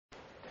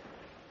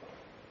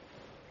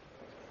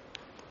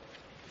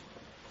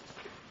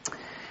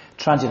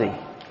Tragedy.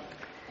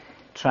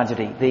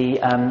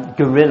 The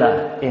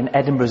gorilla in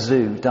Edinburgh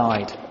Zoo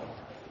died.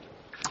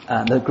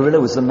 The gorilla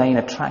was the main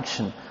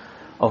attraction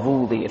of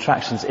all the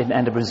attractions in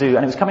Edinburgh Zoo,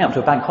 and it was coming up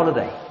to a bank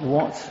holiday.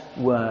 What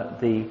were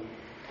the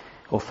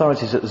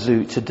authorities at the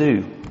zoo to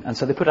do? And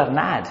so they put out an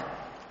ad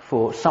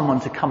for someone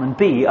to come and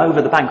be,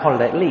 over the bank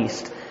holiday at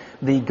least,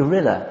 the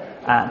gorilla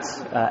at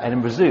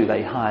Edinburgh Zoo.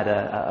 They hired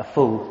a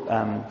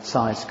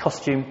full-sized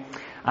costume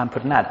and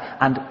put an ad.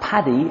 And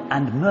Paddy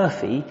and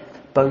Murphy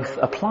both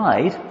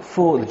applied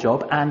for the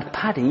job, and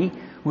Paddy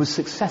was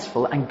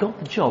successful and got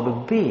the job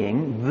of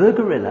being the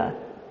gorilla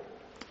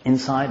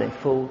inside a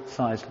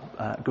full-sized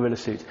gorilla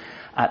suit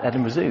at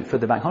Edinburgh Zoo for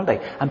the bank holiday.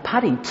 And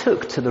Paddy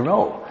took to the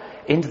role.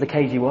 Into the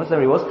cage he was,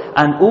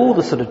 and all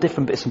the sort of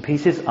different bits and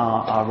pieces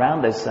are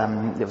around.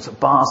 There was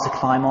bars to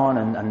climb on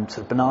and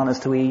sort of bananas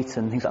to eat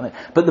and things like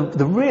that. But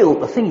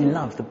the thing he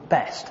loved the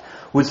best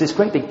was this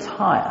great big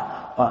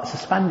tyre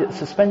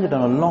suspended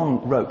on a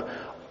long rope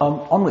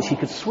on which he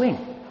could swing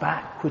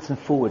backwards and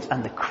forwards,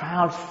 and the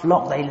crowds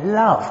flocked. They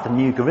loved the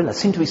new gorilla.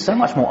 Seemed to be so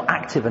much more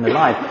active and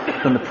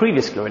alive than the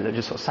previous gorilla that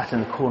just sort of sat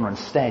in the corner and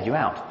stared you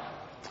out.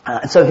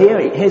 And so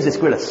here's this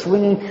gorilla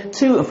swinging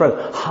to and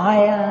fro,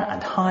 higher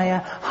and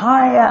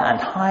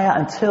higher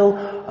until,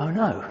 oh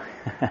no,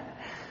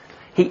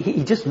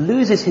 he just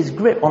loses his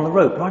grip on the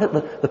rope right at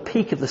the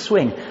peak of the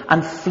swing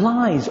and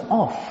flies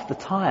off the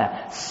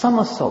tyre,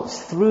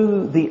 somersaults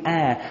through the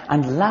air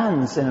and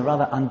lands in a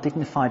rather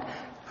undignified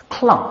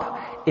clump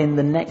in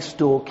the next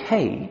door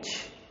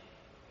cage,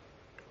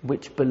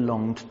 which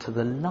belonged to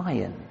the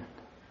lion.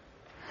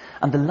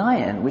 And the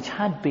lion, which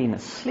had been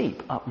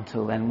asleep up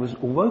until then, was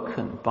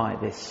awoken by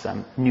this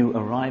new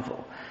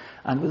arrival,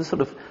 and with a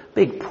sort of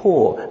big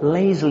paw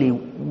lazily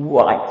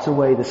wiped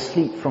away the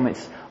sleep from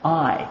its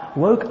eye,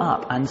 woke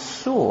up and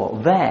saw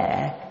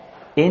there,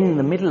 in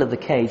the middle of the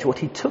cage, what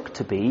he took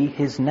to be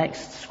his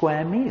next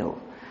square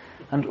meal,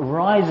 and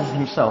rises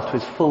himself to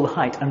his full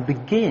height and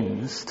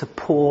begins to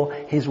paw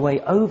his way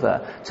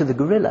over to the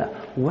gorilla,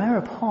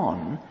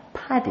 whereupon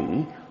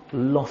Paddy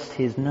lost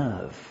his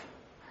nerve.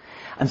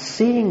 And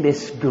seeing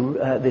this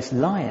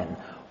lion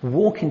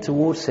walking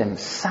towards him,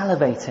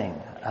 salivating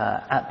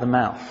at the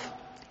mouth,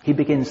 he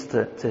begins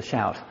to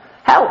shout,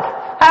 "Help!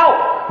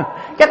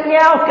 Help! Get me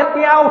out! Get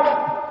me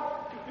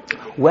out!"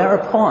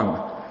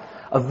 Whereupon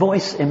a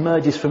voice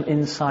emerges from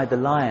inside the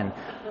lion.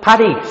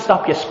 "Paddy,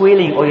 stop your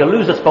squealing or you'll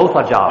lose us both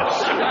our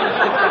jobs."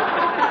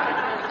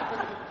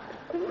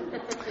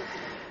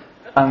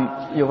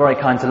 You're very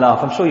kind to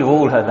laugh. I'm sure you've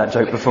all heard that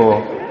joke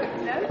before.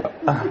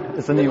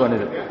 It's a new one,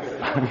 is it?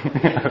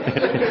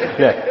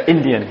 Yeah,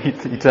 Indian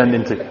he turned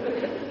into.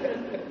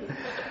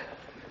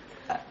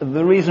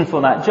 The reason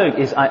for that joke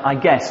is, I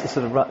guess, a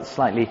sort of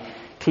slightly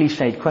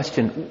cliched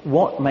question.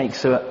 What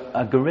makes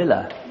a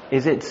gorilla?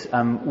 Is it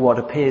what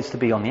appears to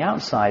be on the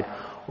outside,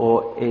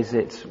 or is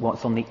it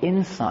what's on the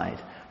inside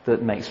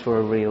that makes for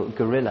a real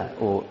gorilla,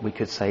 or we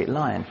could say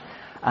lion?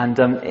 And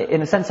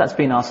in a sense, that's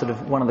been our sort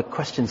of one of the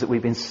questions that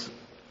we've been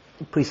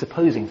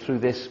presupposing through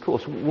this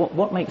course.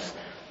 What makes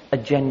a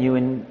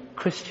genuine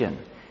Christian?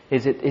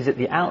 Is it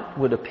the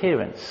outward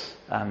appearance?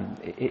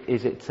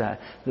 Is it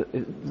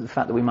the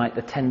fact that we might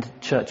attend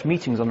church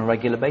meetings on a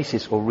regular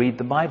basis, or read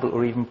the Bible,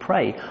 or even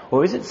pray?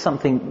 Or is it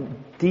something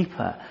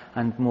deeper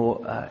and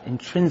more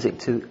intrinsic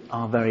to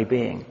our very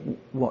being?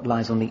 What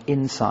lies on the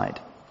inside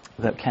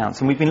that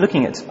counts? And we've been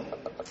looking at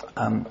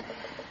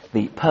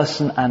the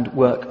person and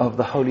work of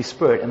the Holy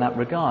Spirit in that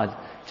regard.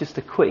 Just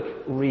a quick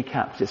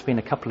recap. It's been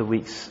a couple of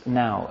weeks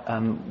now.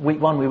 Week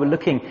 1 we were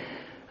looking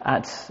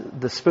at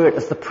the Spirit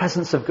as the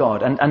presence of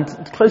God, and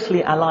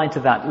closely allied to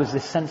that was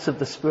this sense of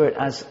the Spirit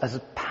as a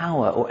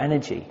power or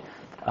energy,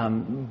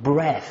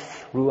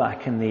 breath,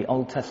 ruach in the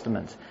Old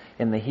Testament,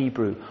 in the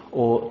Hebrew,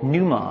 or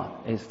pneuma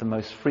is the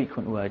most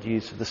frequent word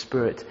used for the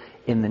Spirit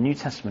in the New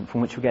Testament,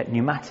 from which we get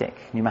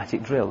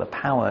pneumatic drill, the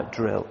power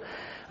drill.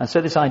 And so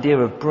this idea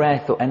of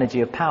breath or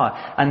energy of power,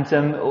 and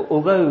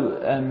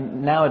although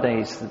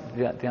nowadays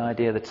the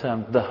idea, the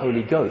term the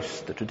Holy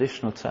Ghost, the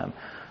traditional term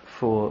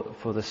for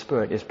the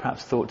Spirit, is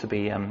perhaps thought to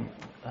be a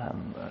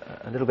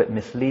little bit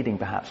misleading,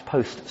 perhaps,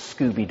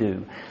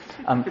 post-Scooby-Doo.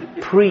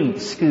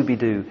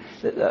 Pre-Scooby-Doo,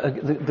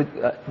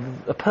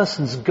 a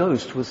person's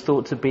ghost was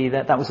thought to be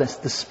that was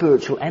the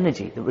spiritual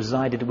energy that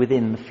resided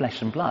within the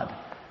flesh and blood.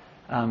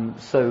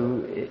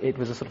 So it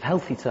was a sort of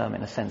healthy term,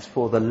 in a sense,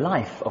 for the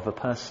life of a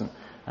person.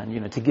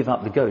 And, to give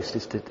up the ghost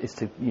is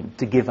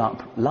to give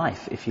up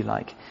life, if you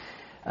like.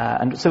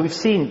 And so we've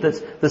seen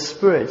that the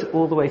Spirit,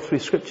 all the way through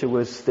Scripture,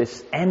 was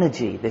this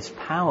energy, this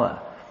power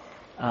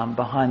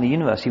behind the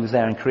universe. He was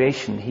there in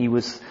creation. He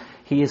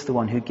is the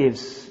one who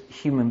gives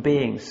human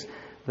beings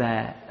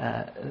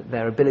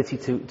their ability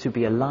to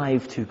be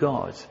alive to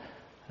God.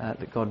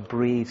 That God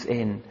breathes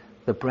in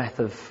the breath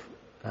of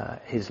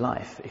His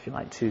life, if you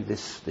like, to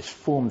this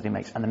form that He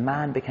makes, and the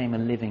man became a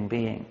living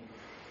being.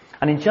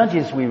 And in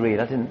Judges we read,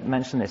 I didn't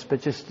mention this,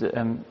 but just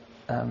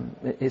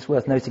it's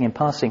worth noting in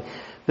passing,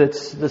 that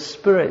the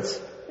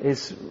Spirit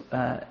is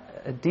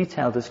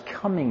detailed as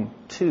coming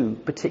to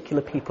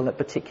particular people at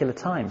particular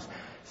times.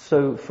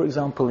 So, for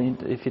example,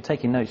 if you're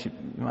taking notes, you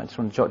might just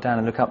want to jot down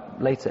and look up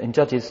later. In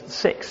Judges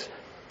 6,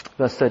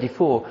 verse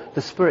 34,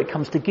 the Spirit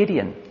comes to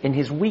Gideon in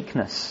his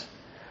weakness,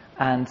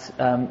 and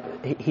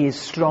he is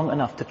strong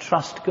enough to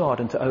trust God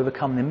and to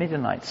overcome the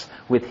Midianites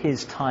with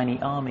his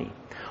tiny army.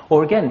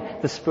 Or again,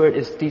 the Spirit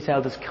is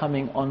detailed as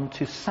coming on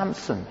to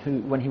Samson, who,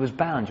 when he was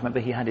bound, remember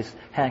he had his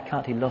hair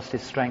cut, he lost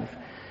his strength,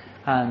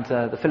 and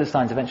the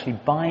Philistines eventually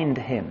bind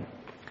him.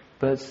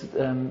 But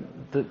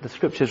the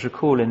scriptures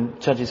recall in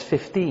Judges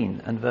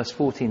 15 and verse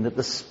 14 that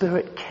the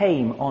Spirit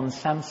came on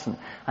Samson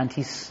and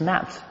he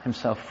snapped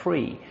himself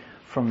free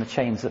from the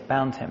chains that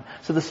bound him.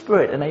 So the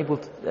Spirit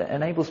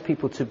enables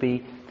people to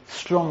be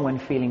strong when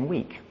feeling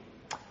weak,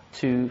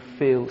 to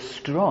feel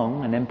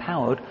strong and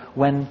empowered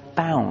when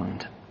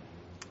bound.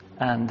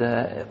 And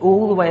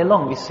all the way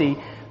along we see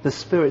the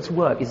Spirit's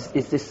work is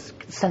this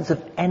sense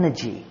of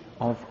energy,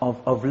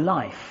 of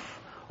life,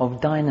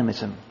 of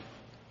dynamism.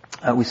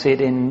 We see it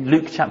in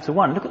Luke chapter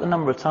 1. Look at the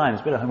number of times,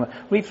 a bit of homework.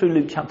 Read through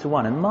Luke chapter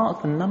 1 and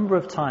mark the number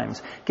of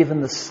times,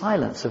 given the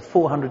silence of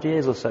 400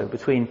 years or so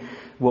between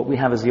what we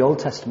have as the Old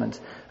Testament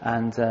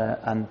and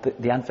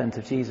the advent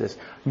of Jesus.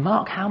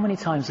 Mark how many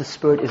times the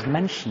Spirit is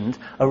mentioned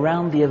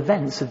around the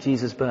events of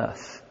Jesus'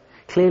 birth.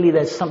 Clearly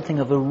there's something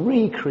of a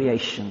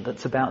recreation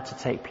that's about to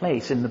take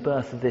place in the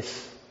birth of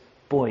this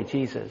boy,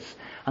 Jesus.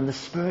 And the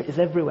Spirit is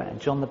everywhere.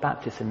 John the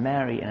Baptist and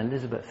Mary and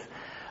Elizabeth.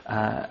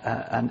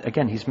 And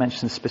again, he's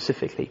mentioned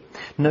specifically.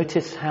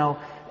 Notice how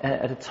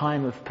at a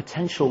time of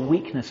potential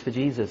weakness for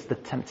Jesus, the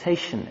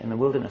temptation in the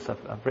wilderness,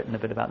 I've written a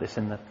bit about this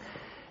in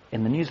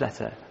the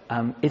newsletter,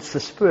 it's the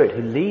Spirit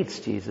who leads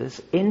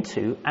Jesus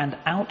into and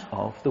out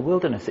of the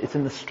wilderness. It's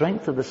in the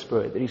strength of the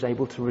Spirit that he's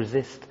able to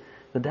resist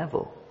the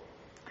devil.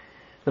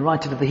 The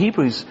writer of the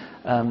Hebrews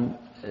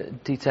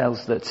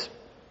details that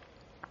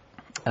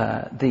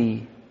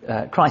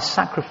Christ's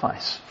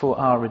sacrifice for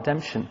our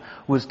redemption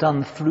was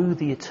done through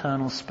the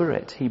eternal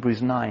Spirit,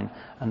 Hebrews 9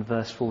 and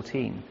verse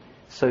 14.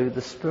 So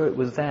the Spirit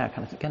was there,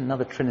 kind of again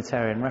another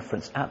Trinitarian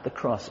reference, at the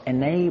cross,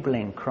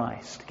 enabling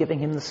Christ, giving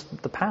him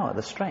the power,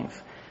 the strength,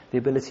 the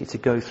ability to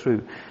go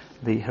through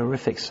the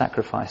horrific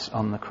sacrifice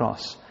on the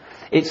cross.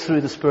 It's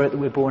through the Spirit that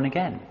we're born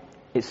again.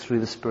 It's through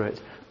the Spirit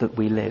that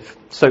we live.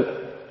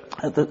 So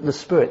the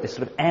Spirit, this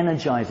sort of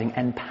energizing,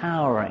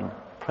 empowering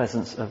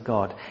presence of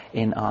God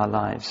in our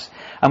lives.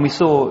 And we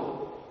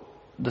saw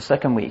the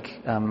second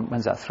week,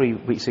 when's that, 3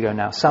 weeks ago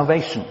now,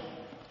 salvation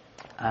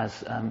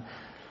as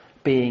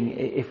being,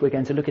 if we're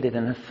going to look at it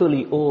in a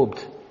fully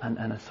orbed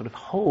and a sort of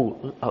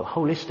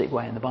holistic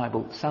way in the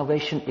Bible,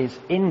 salvation is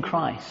in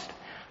Christ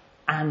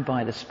and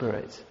by the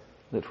Spirit,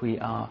 that we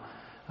are,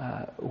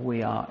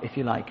 if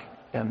you like,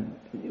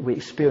 we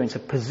experience a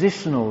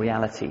positional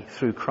reality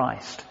through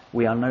Christ.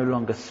 We are no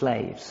longer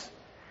slaves.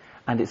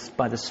 And it's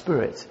by the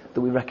Spirit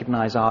that we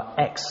recognize our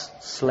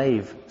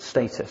ex-slave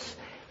status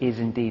is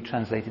indeed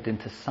translated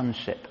into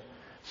sonship.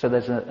 So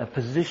there's a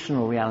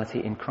positional reality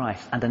in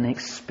Christ and an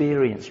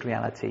experienced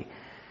reality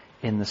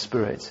in the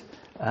Spirit.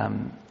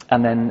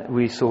 And then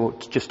we saw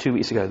just 2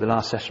 weeks ago, the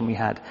last session we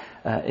had,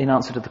 in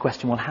answer to the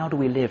question, well, how do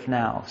we live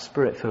now?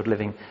 Spirit-filled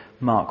living,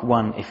 Mark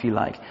 1, if you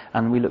like.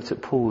 And we looked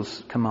at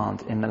Paul's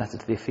command in the letter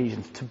to the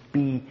Ephesians to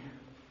be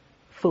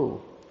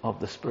full of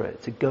the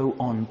Spirit, to go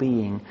on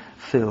being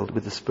filled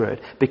with the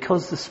Spirit.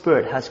 Because the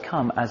Spirit has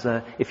come as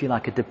a, if you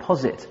like, a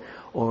deposit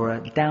or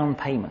a down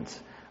payment,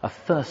 a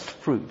first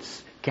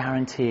fruits,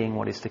 guaranteeing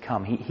what is to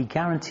come. He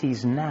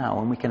guarantees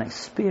now, and we can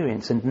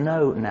experience and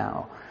know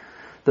now,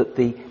 that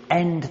the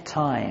end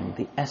time,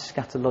 the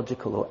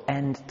eschatological or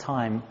end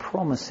time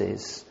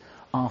promises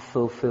are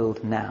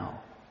fulfilled now.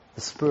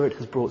 The Spirit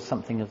has brought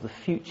something of the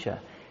future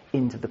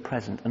into the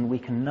present, and we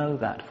can know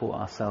that for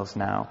ourselves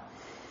now.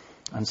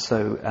 And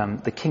so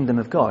the kingdom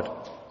of God,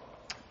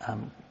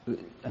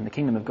 and the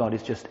kingdom of God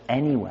is just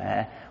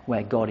anywhere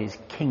where God is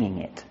kinging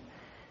it.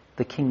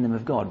 The kingdom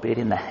of God, be it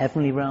in the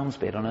heavenly realms,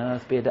 be it on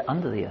earth, be it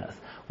under the earth,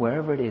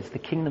 wherever it is, the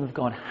kingdom of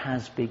God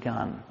has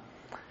begun.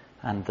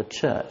 And the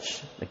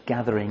church, the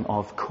gathering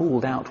of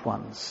called out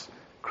ones,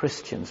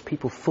 Christians,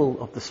 people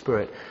full of the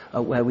Spirit,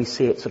 where we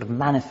see it sort of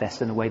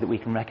manifest in a way that we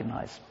can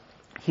recognize.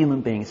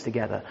 Human beings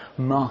together,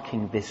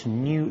 marking this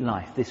new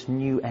life, this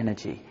new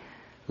energy,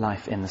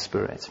 life in the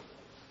Spirit.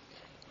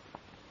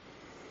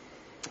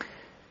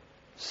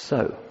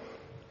 So,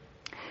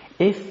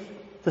 if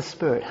the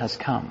Spirit has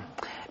come,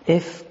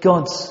 if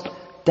God's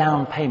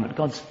down payment,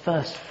 God's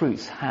first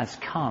fruits has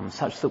come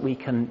such that we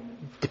can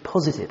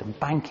deposit it and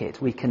bank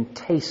it, we can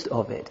taste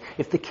of it,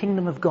 if the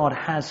kingdom of God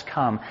has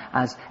come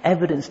as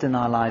evidenced in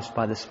our lives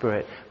by the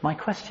Spirit, my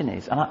question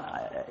is, and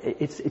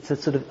it's a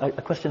sort of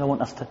a question I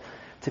want us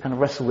to kind of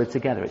wrestle with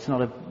together. It's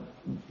not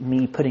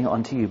me putting it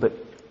onto you, but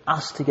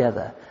us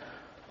together.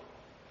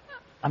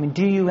 I mean,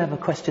 do you ever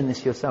question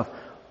this yourself?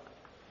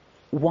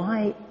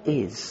 Why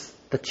is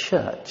the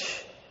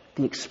church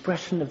the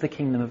expression of the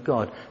kingdom of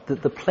God,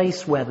 that the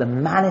place where the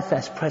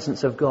manifest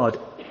presence of God,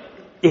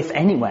 if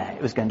anywhere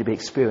it was going to be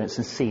experienced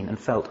and seen and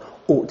felt,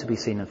 ought to be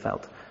seen and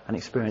felt and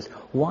experienced?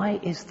 Why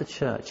is the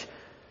church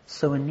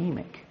so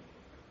anemic,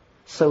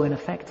 so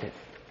ineffective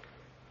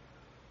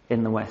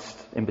in the West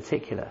in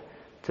particular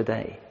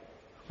today?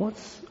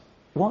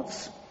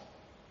 What's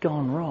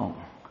gone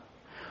wrong?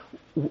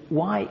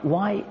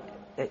 Why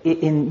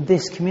in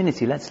this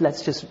community, let's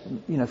just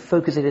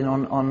focus it in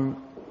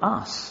on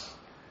us.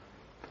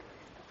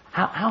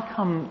 How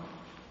come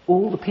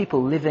all the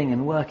people living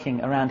and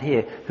working around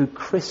here who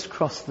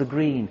crisscross the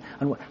green,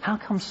 and how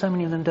come so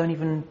many of them don't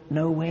even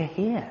know we're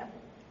here?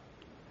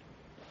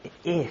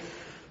 If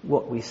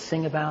what we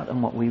sing about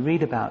and what we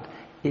read about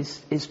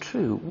is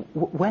true,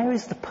 where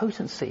is the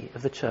potency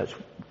of the church?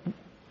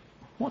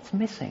 What's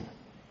missing?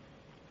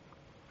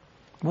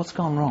 What's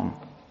gone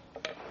wrong?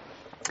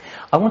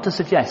 I want to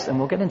suggest, and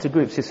we'll get into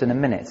groups just in a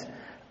minute,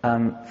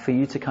 for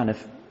you to kind of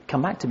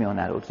come back to me on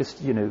that, or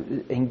just,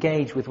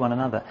 engage with one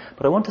another.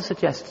 But I want to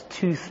suggest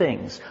two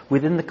things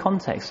within the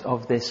context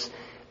of this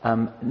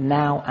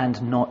now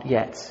and not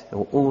yet,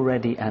 or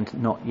already and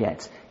not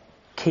yet,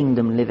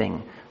 kingdom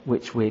living,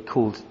 which we're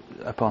called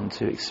upon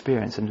to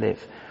experience and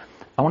live.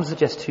 I want to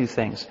suggest two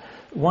things.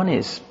 One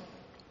is,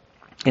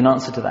 in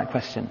answer to that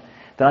question,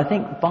 that I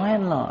think by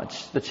and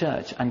large the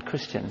church and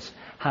Christians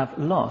have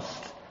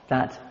lost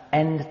that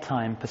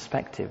end-time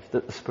perspective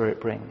that the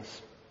Spirit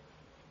brings.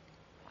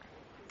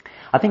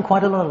 I think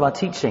quite a lot of our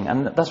teaching,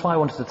 and that's why I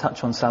wanted to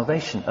touch on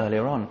salvation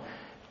earlier on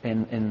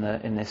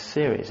in this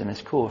series, in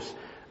this course,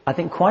 I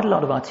think quite a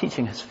lot of our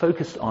teaching has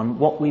focused on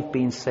what we've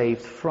been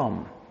saved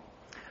from.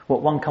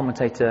 What one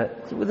commentator,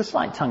 with a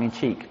slight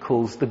tongue-in-cheek,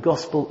 calls the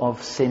gospel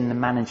of sin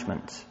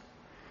management.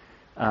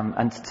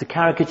 And to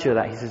caricature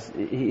that,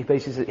 he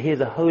basically says,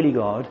 here's a holy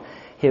God,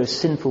 here are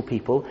sinful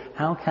people.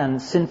 How can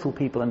sinful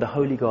people and a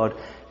holy God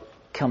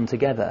come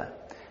together?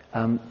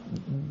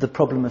 The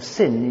problem of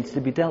sin needs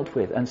to be dealt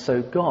with. And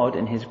so God,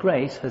 in His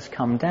grace, has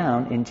come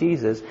down in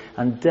Jesus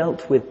and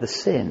dealt with the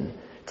sin,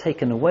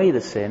 taken away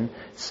the sin,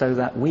 so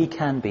that we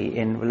can be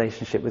in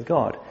relationship with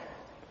God.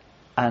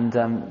 And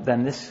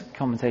then this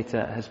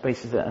commentator has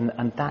based it,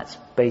 and that's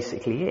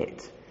basically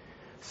it.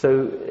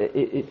 So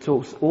it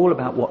talks all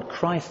about what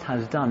Christ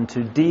has done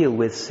to deal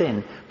with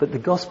sin, but the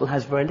gospel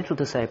has very little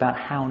to say about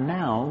how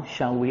now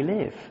shall we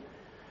live.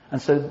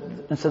 And so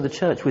the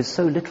church, with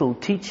so little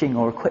teaching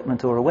or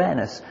equipment or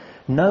awareness,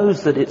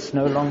 knows that it's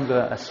no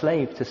longer a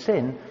slave to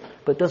sin,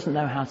 but doesn't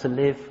know how to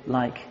live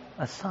like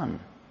a son.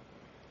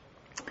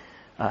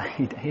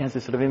 He has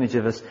this sort of image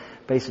of us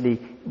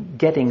basically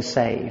getting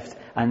saved,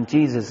 and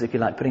Jesus, if you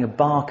like, putting a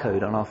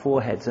barcode on our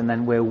foreheads, and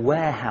then we're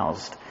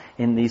warehoused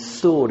in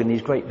these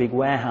great big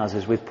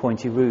warehouses with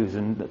pointy roofs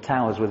and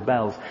towers with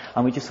bells,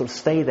 and we just sort of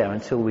stay there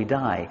until we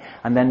die,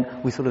 and then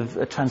we sort of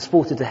are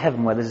transported to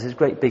heaven where there's this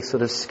great big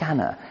sort of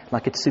scanner,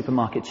 like a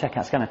supermarket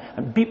checkout scanner,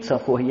 and beeps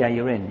up for, yeah,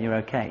 you're in, you're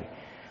okay.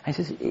 And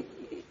he says,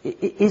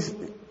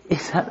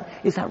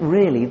 is that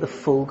really the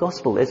full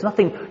gospel? There's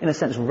nothing, in a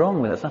sense,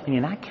 wrong with it. There's nothing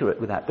inaccurate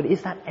with that. But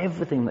is that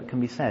everything that can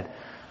be said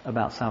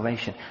about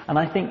salvation? And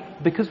I think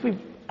because we've,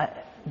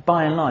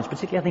 by and large,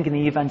 particularly I think in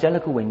the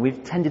evangelical wing,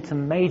 we've tended to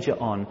major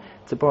on,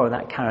 to borrow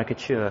that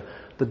caricature,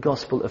 the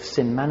gospel of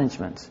sin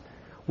management.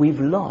 We've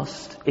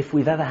lost, if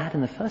we've ever had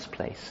in the first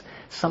place,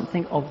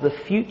 something of the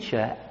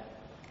future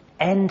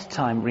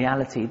end-time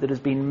reality that has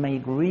been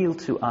made real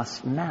to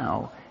us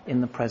now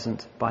in the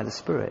present by the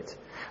Spirit.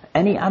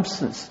 Any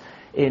absence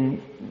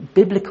in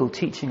biblical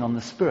teaching on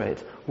the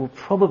Spirit will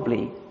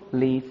probably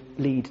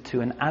lead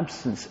to an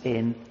absence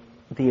in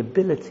the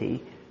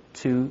ability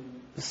to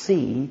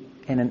see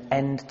in an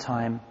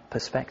end-time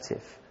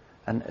perspective,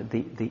 and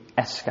the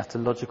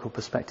eschatological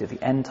perspective,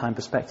 the end-time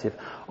perspective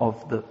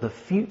of the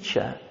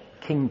future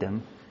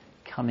kingdom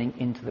coming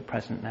into the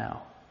present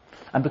now.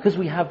 And because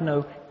we have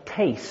no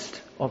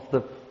taste of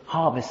the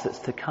harvest that's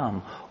to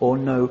come, or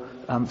no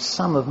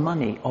sum of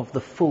money of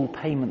the full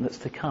payment that's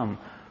to come,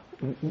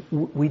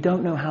 we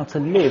don't know how to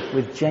live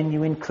with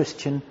genuine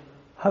Christian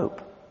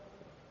hope.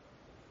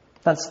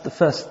 That's the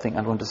first thing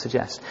I want to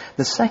suggest.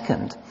 The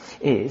second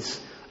is,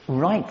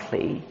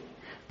 rightly,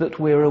 that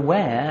we're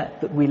aware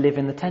that we live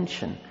in the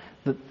tension.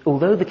 That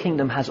although the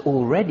kingdom has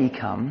already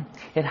come,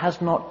 it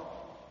has not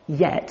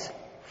yet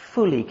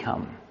fully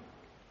come.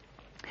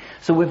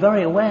 So we're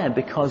very aware,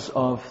 because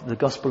of the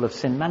gospel of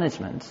sin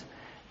management,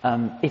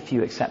 if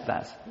you accept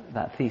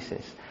that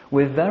thesis,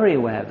 we're very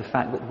aware of the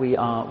fact that we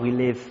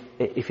live,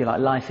 if you like,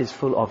 life is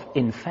full of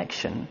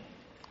infection,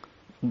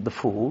 the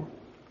fall,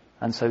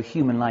 and so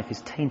human life is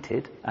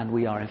tainted and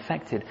we are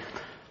infected.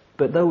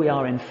 But though we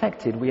are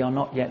infected, we are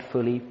not yet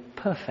fully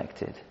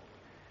perfected.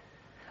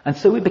 And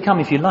so we become,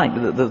 if you like,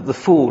 the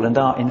fall and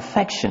our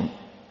infection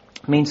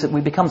means that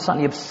we become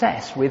slightly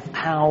obsessed with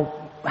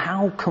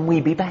how can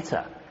we be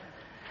better.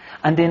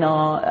 And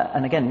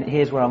and again,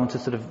 here's where I want to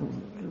sort of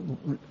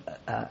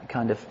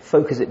kind of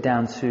focus it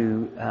down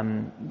to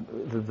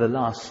the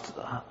last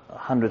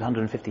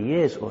 150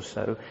 years or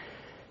so,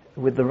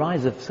 with the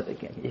rise of,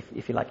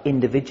 if you like,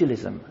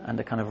 individualism and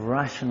a kind of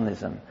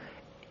rationalism.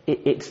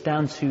 It's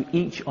down to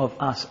each of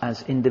us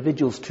as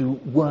individuals to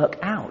work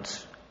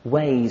out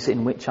ways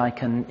in which I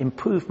can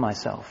improve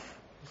myself.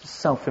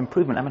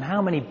 Self-improvement. I mean,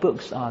 how many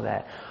books are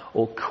there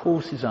or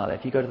courses are there?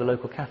 If you go to the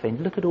local cafe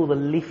and look at all the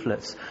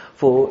leaflets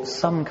for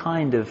some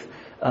kind of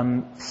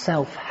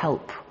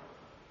self-help,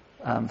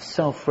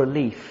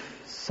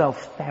 self-relief,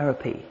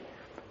 self-therapy,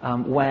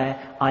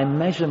 where I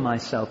measure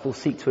myself or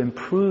seek to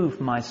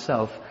improve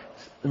myself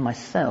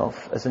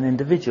as an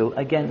individual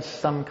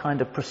against some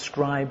kind of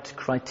prescribed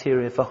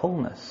criteria for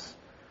wholeness.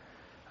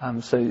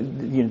 So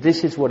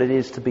this is what it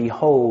is to be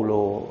whole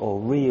or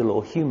real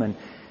or human,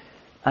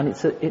 and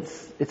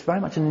it's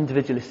very much an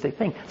individualistic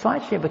thing. So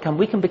actually,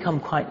 we can become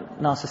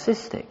quite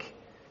narcissistic,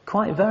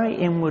 quite very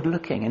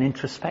inward-looking and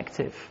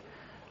introspective,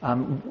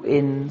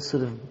 in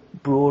sort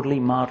of broadly,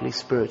 mildly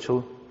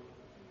spiritual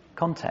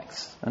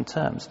contexts and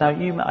terms. Now,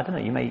 I don't know.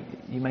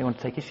 You may want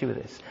to take issue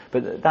with this,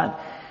 but that,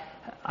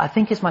 I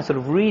think, is my sort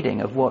of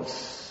reading of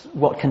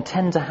what can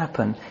tend to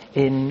happen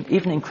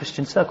even in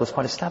Christian circles,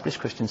 quite established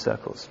Christian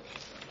circles.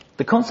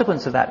 The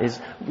consequence of that is,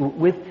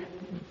 with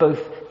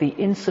both the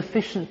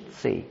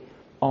insufficiency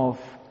of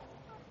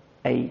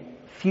a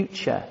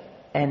future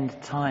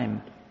end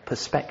time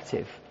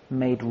perspective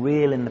made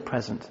real in the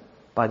present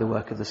by the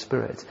work of the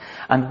Spirit,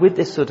 and with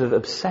this sort of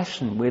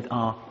obsession with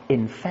our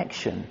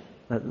infection,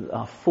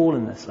 our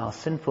fallenness, our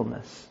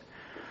sinfulness,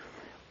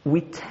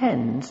 we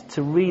tend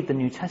to read the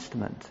New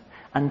Testament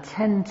and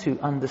tend to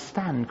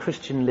understand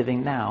Christian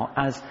living now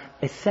as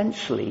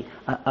essentially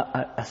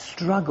a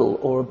struggle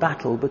or a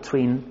battle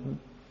between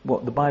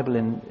what the Bible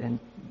in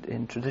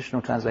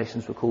traditional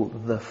translations would call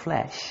the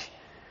flesh,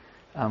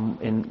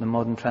 in the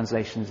modern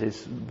translations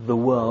is the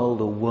world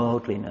or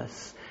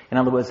worldliness. In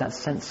other words, that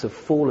sense of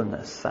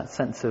fallenness, that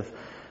sense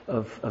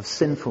of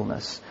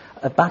sinfulness,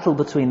 a battle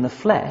between the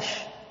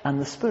flesh and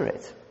the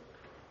Spirit.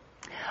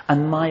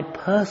 And my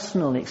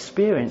personal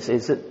experience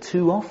is that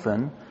too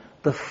often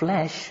the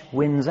flesh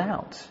wins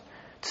out.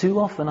 Too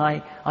often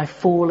I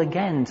fall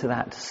again to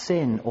that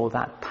sin or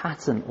that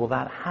pattern or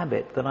that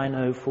habit that I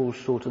know falls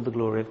short of the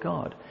glory of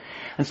God.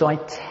 And so I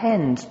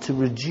tend to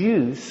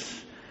reduce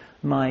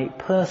my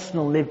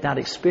personal lived out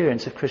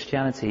experience of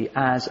Christianity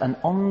as an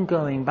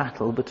ongoing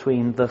battle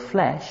between the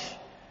flesh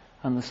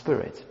and the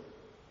Spirit.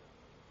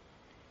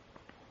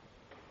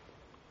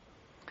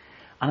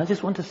 And I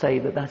just want to say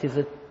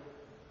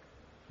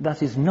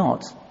that is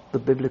not the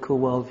biblical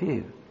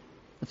worldview.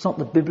 It's not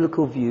the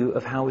biblical view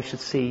of how we should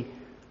see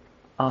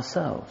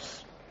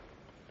ourselves.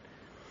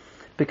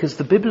 Because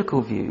the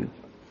biblical view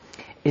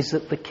is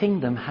that the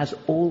kingdom has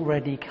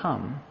already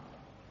come,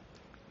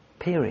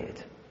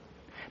 period.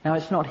 Now,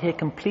 it's not here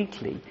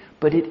completely,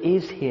 but it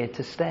is here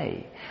to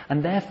stay.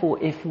 And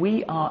therefore, if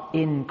we are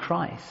in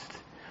Christ,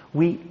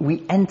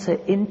 we enter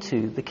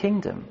into the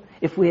kingdom.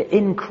 If we're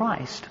in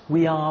Christ,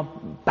 we are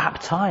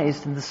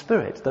baptized in the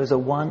Spirit. Those are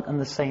one and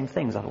the same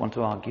things. I don't want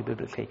to argue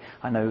biblically.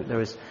 I know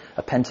there is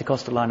a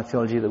Pentecostal line of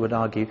theology that would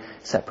argue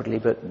separately,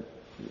 but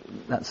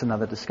that's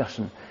another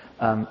discussion.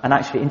 And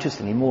actually,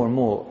 interestingly, more and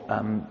more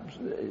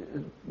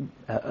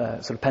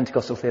sort of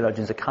Pentecostal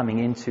theologians are coming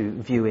into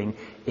viewing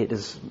it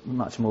as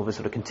much more of a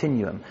sort of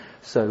continuum.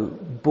 So,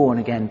 born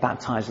again,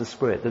 baptized in the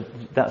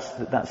Spirit. That's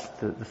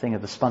the thing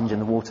of the sponge in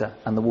the water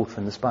and the water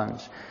in the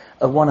sponge,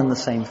 are one and the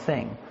same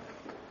thing.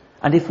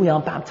 And if we are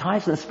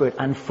baptized in the Spirit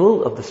and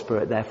full of the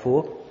Spirit,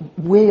 therefore,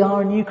 we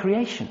are a new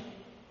creation.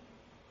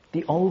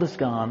 The old has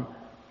gone,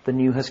 the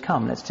new has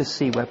come. Let's just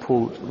see where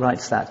Paul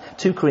writes that.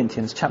 2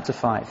 Corinthians chapter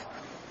 5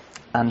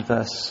 and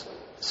verse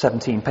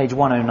 17, page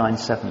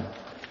 1097.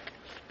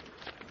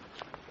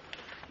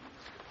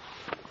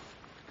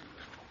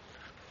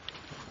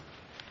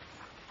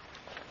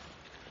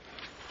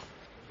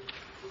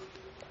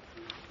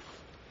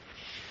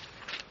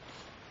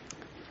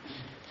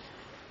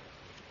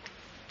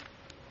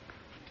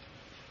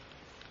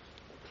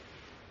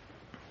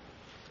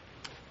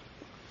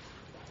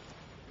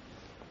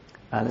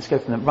 Let's go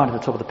from right at the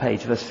top of the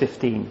page, verse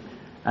 15.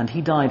 And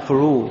he died for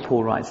all,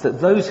 Paul writes,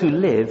 that those who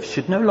live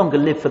should no longer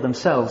live for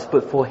themselves,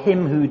 but for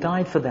him who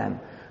died for them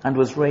and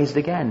was raised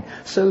again.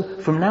 So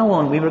from now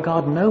on we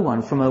regard no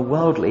one from a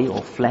worldly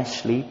or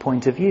fleshly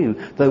point of view.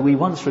 Though we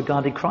once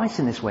regarded Christ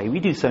in this way, we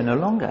do so no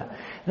longer.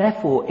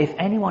 Therefore, if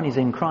anyone is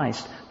in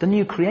Christ, the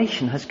new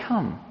creation has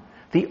come.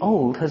 The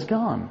old has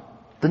gone.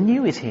 The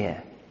new is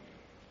here.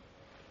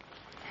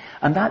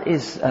 And that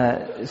is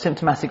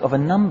symptomatic of a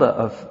number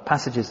of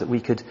passages that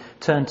we could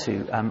turn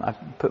to. I've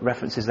put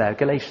references there.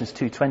 Galatians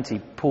 2:20,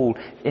 Paul,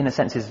 in a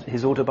sense,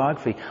 his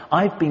autobiography.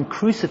 I've been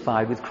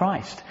crucified with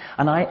Christ,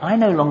 and I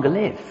no longer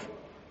live.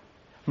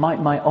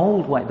 My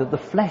old way, the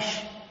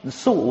flesh, the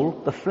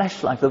soul, the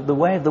flesh life, the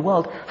way of the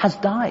world, has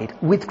died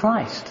with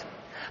Christ.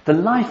 The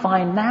life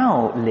I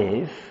now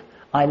live,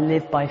 I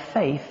live by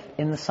faith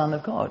in the Son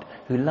of God,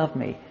 who loved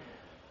me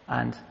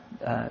and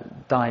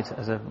died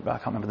as I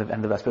can't remember the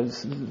end of the verse,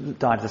 but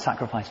died as a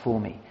sacrifice for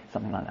me,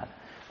 something like that.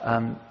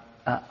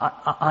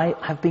 I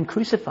have been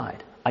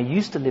crucified. I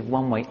used to live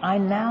one way. I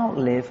now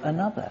live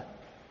another.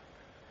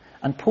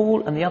 And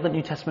Paul and the other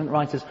New Testament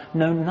writers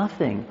know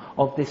nothing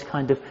of this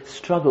kind of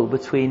struggle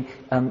between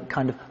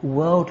kind of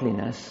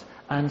worldliness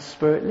and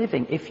spirit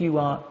living. If you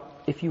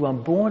are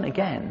born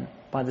again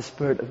by the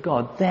Spirit of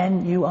God,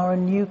 then you are a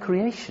new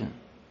creation.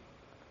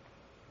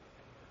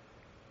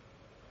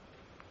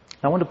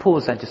 Now, I want to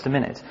pause there just a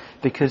minute,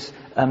 because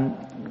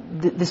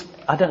this,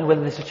 I don't know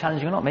whether this is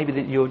challenging or not. Maybe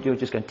that you're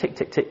just going tick,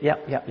 tick, tick,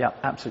 yep,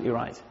 absolutely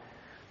right.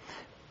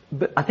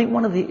 But I think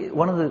one of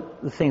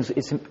the things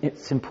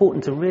it's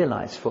important to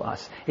realize for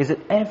us is that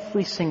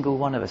every single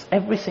one of us,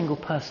 every single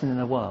person in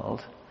the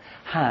world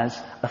has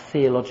a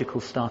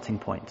theological starting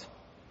point.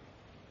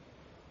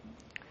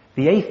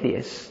 The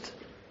atheist,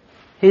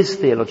 his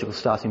theological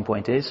starting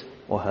point is,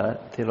 or her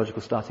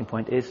theological starting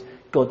point is,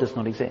 God does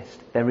not exist.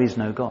 There is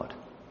no God.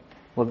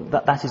 Well,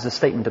 that is a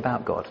statement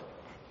about God.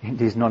 It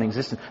is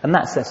non-existent. And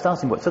that's their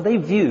starting point. So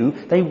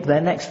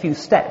their next few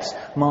steps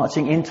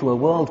marching into a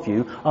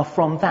worldview are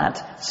from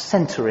that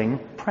centering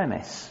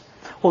premise.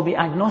 Or the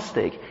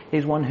agnostic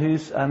is one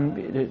whose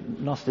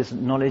gnostic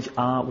knowledge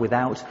are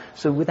without.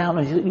 So without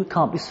knowledge, you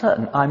can't be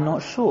certain. I'm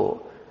not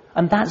sure.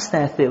 And that's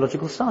their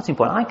theological starting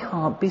point. I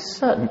can't be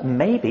certain.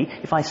 Maybe,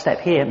 if I step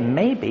here,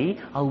 maybe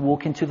I'll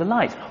walk into the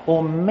light.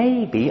 Or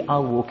maybe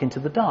I'll walk into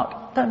the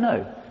dark. Don't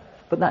know.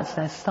 But that's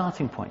their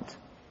starting point.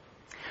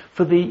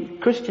 For the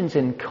Christians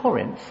in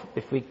Corinth,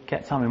 if we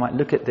get time we might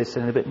look at this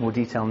in a bit more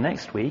detail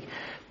next week,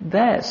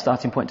 their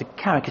starting point, to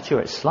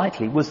caricature it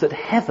slightly, was that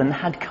heaven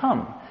had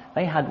come.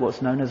 They had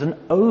what's known as an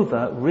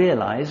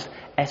over-realized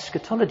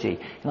eschatology.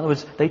 In other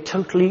words, they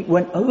totally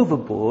went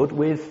overboard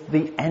with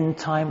the end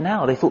time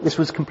now. They thought this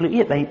was completely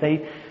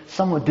it.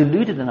 Some were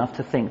deluded enough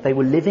to think they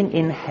were living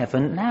in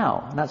heaven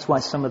now. And that's why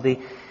some of the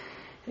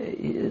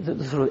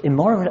sort of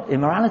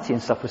immorality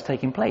and stuff was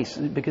taking place,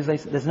 because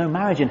there's no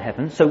marriage in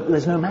heaven, so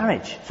there's no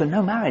marriage. So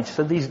no marriage.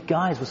 So these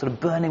guys were sort of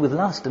burning with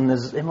lust, and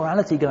there's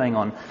immorality going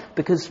on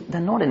because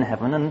they're not in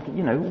heaven.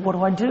 And what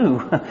do I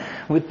do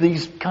with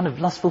these kind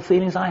of lustful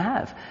feelings I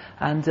have?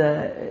 And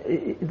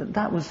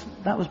that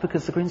was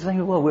because the Corinthians were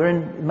saying, well,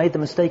 made the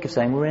mistake of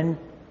saying we're in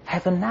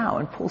heaven now.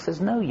 And Paul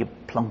says, no, you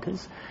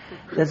plunkers.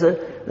 There's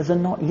a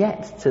not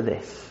yet to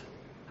this.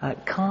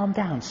 Calm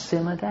down,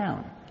 simmer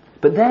down.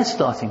 But their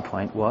starting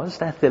point was,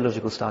 their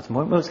theological starting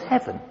point was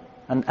heaven.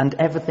 And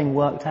everything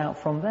worked out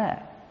from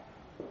there.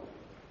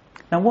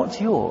 Now,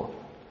 what's your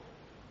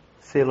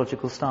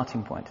theological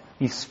starting point?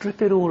 You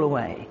strip it all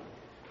away.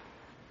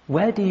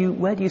 Where do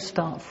you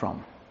start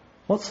from?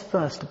 What's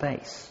first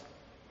base?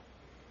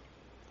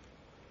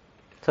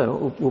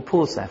 So we'll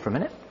pause there for a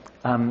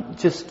minute.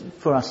 Just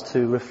for us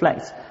to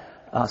reflect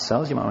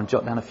ourselves. You might want to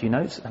jot down a few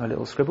notes, have a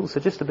little scribble.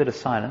 So just a bit of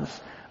silence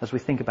as we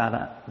think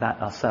about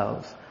that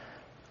ourselves.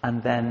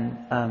 And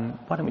then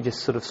why don't we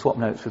just sort of swap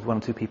notes with one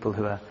or two people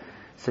who are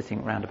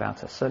sitting around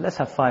about us. So let's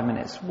have 5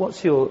 minutes.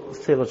 What's your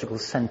theological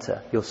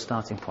centre, your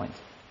starting point?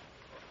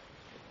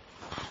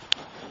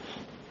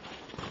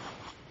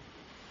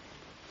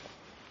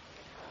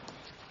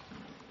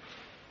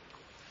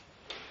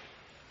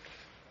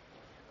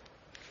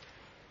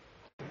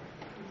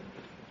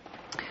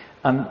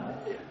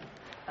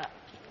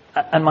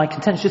 And my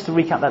contention, just to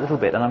recap that a little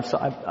bit, and I'm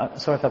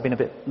sorry if I've been a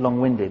bit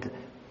long-winded,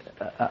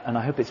 and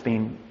I hope it's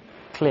been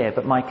clear,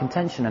 but my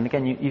contention, and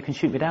again, you can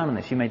shoot me down on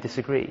this, you may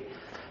disagree,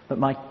 but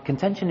my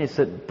contention is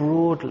that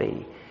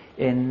broadly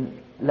in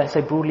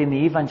the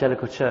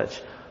evangelical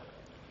church,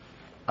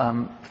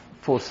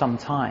 for some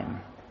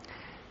time,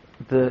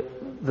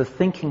 the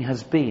thinking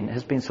has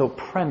been so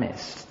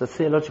premised, the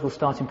theological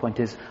starting point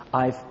is,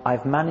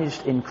 I've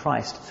managed in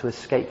Christ to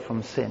escape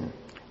from sin.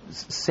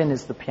 Sin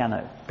is the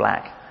piano,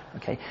 black.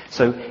 Okay,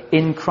 so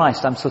in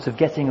Christ I'm sort of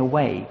getting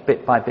away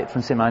bit by bit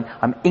from sin.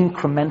 I'm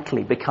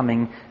incrementally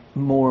becoming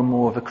more and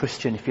more of a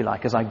Christian, if you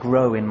like, as I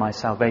grow in my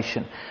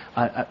salvation.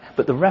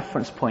 But the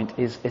reference point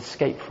is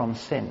escape from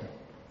sin.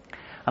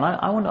 And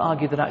I want to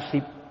argue that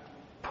actually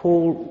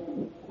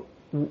Paul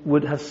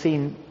would have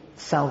seen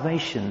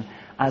salvation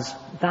as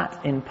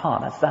that in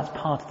part. That's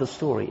part of the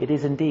story. It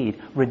is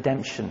indeed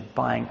redemption,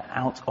 buying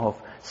out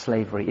of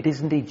slavery. It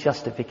is indeed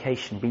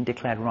justification, being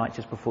declared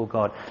righteous before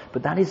God.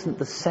 But that isn't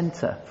the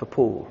centre for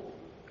Paul.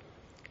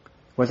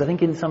 Whereas I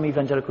think in some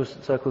evangelical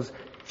circles,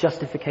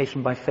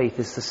 justification by faith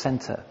is the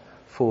centre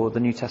for the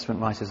New Testament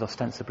writers,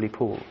 ostensibly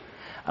Paul.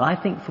 And I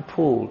think for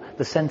Paul,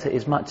 the centre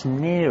is much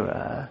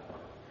nearer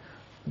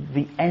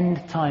the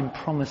end time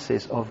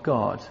promises of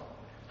God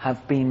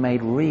have been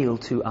made real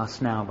to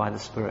us now by the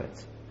Spirit.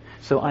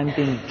 So I'm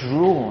being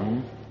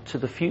drawn to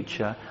the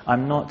future.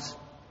 I'm not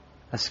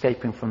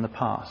escaping from the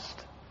past.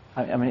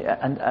 I mean,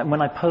 and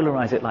when I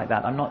polarize it like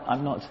that, I'm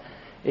not.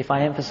 If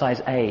I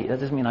emphasize A, that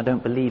doesn't mean I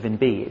don't believe in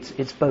B.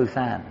 It's both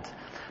and.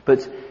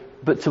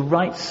 But to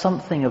write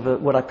something of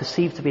what I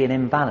perceive to be an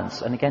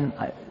imbalance, and again,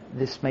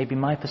 this may be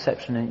my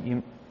perception,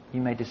 and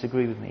you may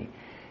disagree with me.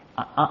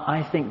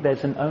 I think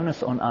there's an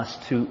onus on us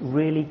to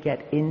really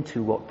get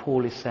into what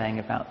Paul is saying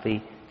about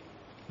the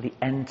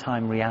end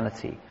time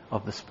reality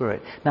of the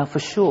Spirit. Now, for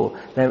sure,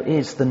 there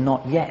is the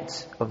not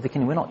yet of the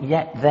kingdom. We're not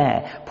yet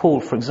there.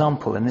 Paul, for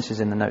example, and this is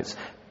in the notes,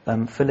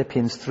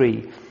 Philippians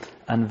 3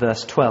 and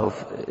verse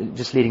 12,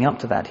 just leading up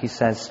to that, he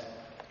says,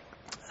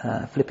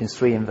 Philippians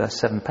 3 and verse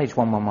 7, page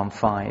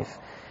 1115,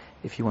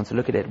 if you want to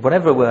look at it.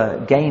 Whatever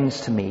were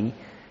gains to me,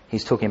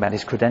 he's talking about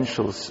his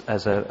credentials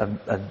as a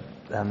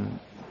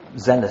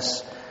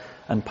zealous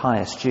and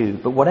pious Jew.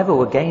 But whatever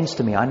were gains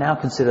to me, I now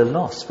consider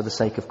loss for the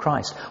sake of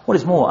Christ. What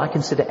is more, I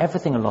consider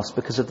everything a loss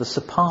because of the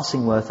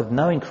surpassing worth of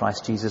knowing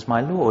Christ Jesus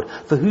my Lord,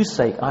 for whose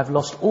sake I've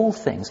lost all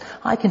things.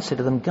 I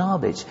consider them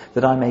garbage,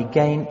 that I may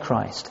gain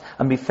Christ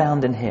and be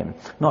found in him,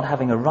 not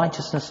having a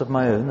righteousness of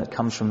my own that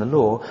comes from the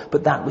law,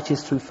 but that which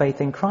is through faith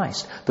in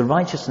Christ, the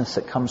righteousness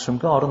that comes from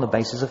God on the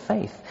basis of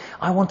faith.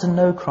 I want to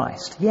know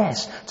Christ,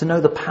 yes, to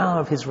know the power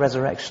of his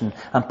resurrection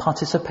and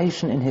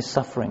participation in his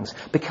sufferings,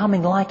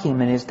 becoming like him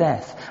in his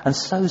death, and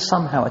so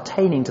somehow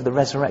attaining to the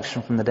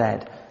resurrection from the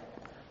dead.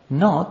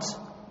 Not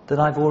that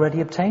I've already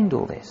obtained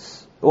all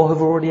this, or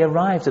have already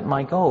arrived at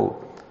my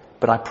goal,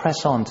 but I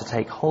press on to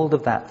take hold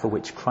of that for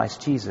which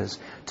Christ Jesus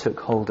took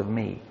hold of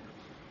me.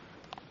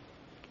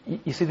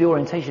 You see the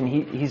orientation,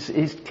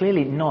 he's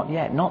clearly not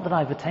yet. Not that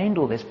I've attained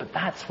all this, but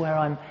that's where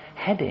I'm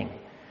heading.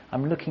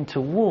 I'm looking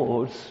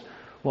towards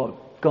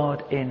what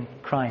God in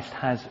Christ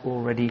has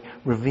already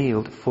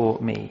revealed for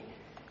me.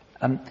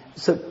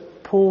 So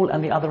Paul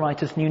and the other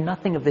writers knew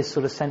nothing of this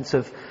sort of sense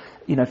of,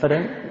 if I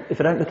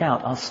don't look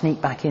out, I'll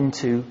sneak back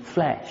into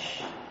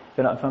flesh.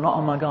 If I'm not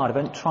on my guard, if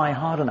I don't try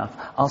hard enough,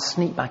 I'll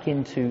sneak back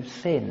into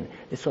sin.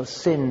 This sort of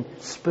sin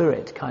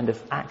spirit kind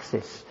of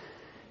axis.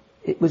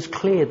 It was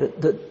clear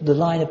that the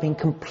line had been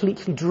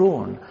completely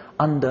drawn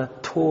under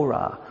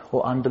Torah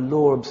or under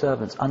law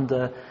observance,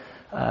 under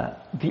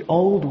the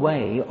old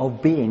way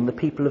of being the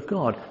people of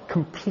God,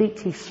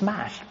 completely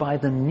smashed by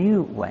the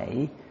new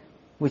way,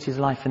 which is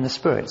life in the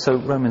Spirit. So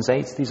Romans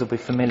 8, these will be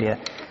familiar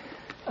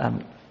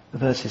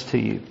verses to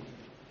you.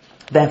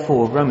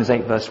 Therefore, Romans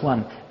 8 verse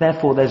 1,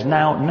 therefore there's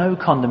now no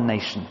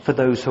condemnation for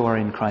those who are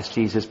in Christ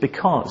Jesus,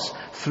 because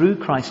through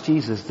Christ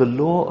Jesus the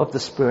law of the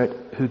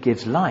Spirit who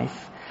gives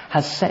life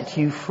has set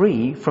you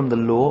free from the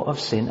law of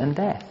sin and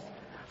death.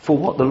 For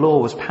what the law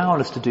was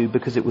powerless to do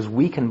because it was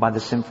weakened by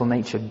the sinful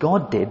nature,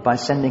 God did by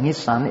sending his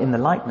Son in the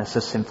likeness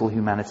of sinful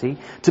humanity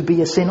to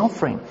be a sin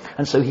offering.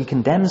 And so he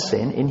condemns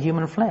sin in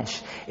human flesh,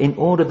 in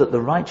order that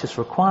the righteous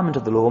requirement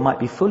of the law might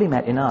be fully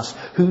met in us,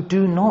 who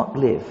do not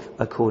live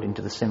according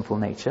to the sinful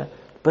nature,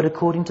 but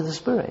according to the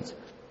Spirit.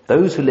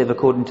 Those who live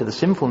according to the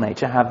sinful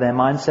nature have their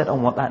mind set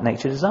on what that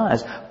nature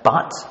desires.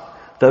 But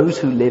those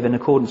who live in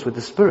accordance with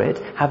the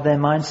Spirit have their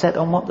mind set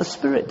on what the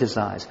Spirit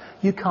desires.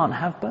 You can't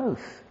have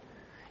both.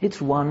 It's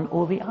one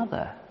or the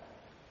other.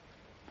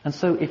 And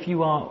so if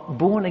you are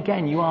born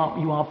again, you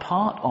are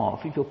part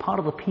of, if you're part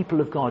of the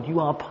people of God, you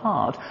are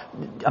part,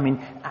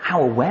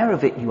 how aware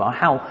of it you are,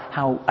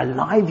 how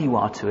alive you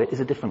are to it is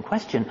a different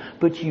question,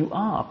 but you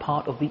are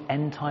part of the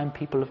end time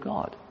people of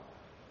God.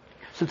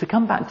 So to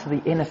come back to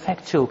the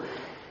ineffectual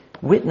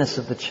witness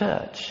of the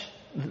church,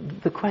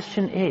 the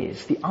question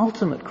is, the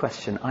ultimate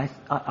question,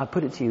 I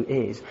put it to you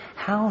is,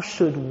 how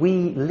should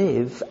we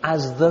live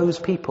as those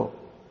people?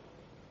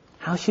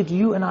 How should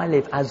you and I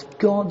live as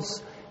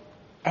God's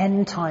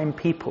end-time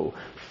people,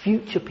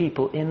 future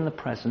people in the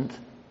present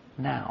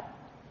now?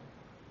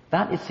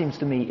 That, it seems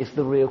to me, is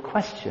the real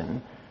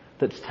question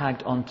that's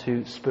tagged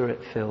onto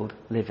Spirit-filled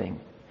living.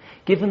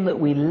 Given that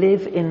we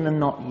live in the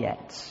not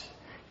yet,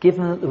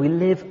 given that we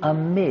live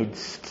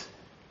amidst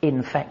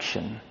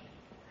infection,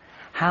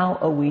 how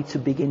are we to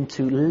begin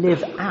to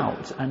live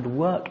out and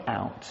work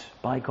out,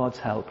 by God's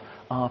help,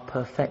 our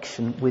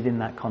perfection within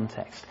that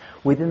context,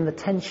 within the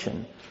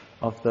tension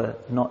of the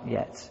not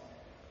yet,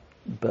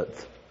 but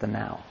the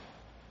now?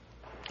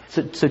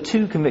 So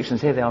two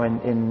convictions, here they are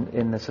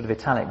in the sort of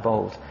italic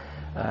bold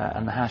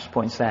and the hash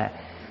points there.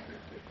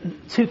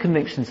 Two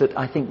convictions that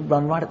I think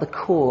run right at the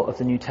core of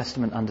the New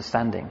Testament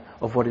understanding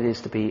of what it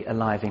is to be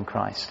alive in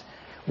Christ.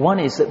 One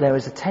is that there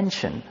is a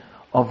tension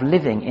of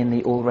living in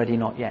the already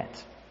not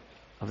yet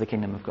of the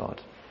kingdom of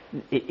God.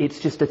 It's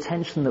just a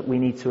tension that we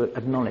need to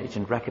acknowledge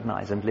and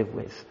recognize and live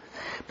with.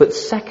 But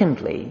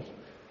secondly,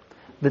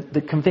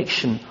 the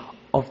conviction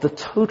of the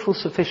total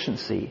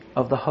sufficiency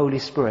of the Holy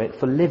Spirit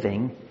for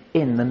living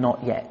in the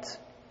not yet.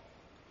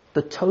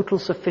 The total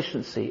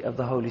sufficiency of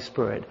the Holy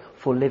Spirit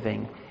for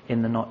living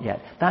in the not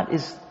yet. That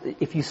is,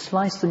 if you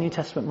slice the New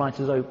Testament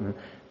writers open,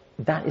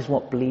 that is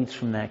what bleeds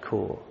from their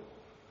core.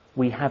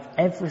 We have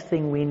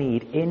everything we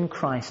need in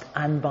Christ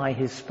and by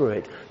his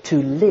Spirit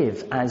to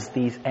live as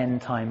these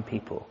end time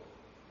people.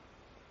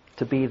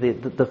 To be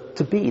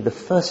the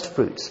first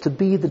fruits, to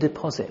be the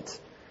deposit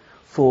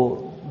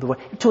for the way.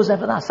 It was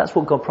ever thus. That's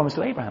what God promised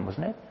to Abraham,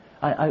 wasn't it?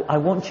 I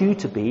want you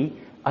to be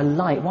a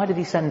light. Why did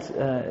he send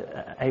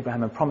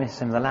Abraham and promise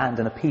him the land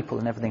and a people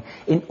and everything?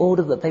 In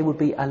order that they would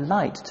be a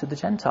light to the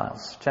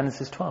Gentiles.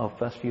 Genesis 12,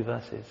 first few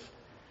verses.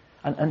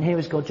 And here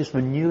is God just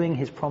renewing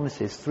his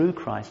promises through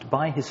Christ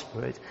by his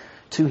Spirit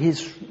to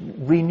his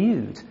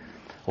renewed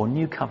or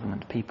new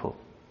covenant people.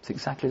 It's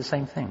exactly the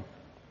same thing.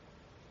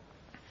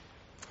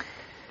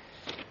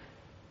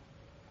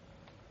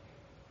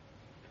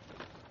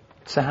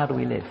 So how do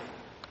we live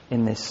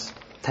in this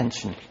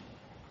tension?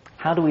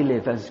 How do we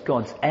live as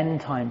God's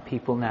end-time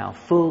people now,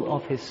 full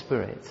of his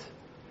Spirit,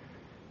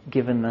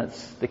 given that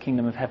the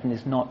kingdom of heaven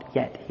is not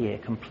yet here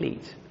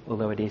complete,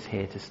 although it is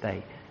here to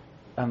stay?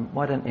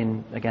 Why don't,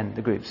 in, again,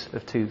 the groups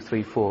of 2,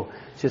 3, 4,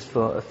 just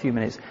for a few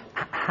minutes,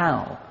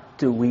 how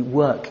do we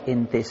work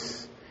in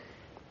this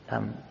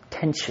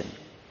tension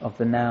of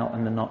the now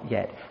and the not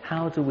yet?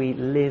 How do we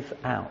live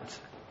out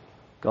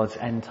God's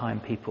end time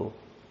people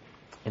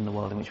in the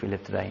world in which we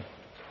live today?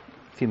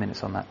 A few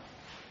minutes on that.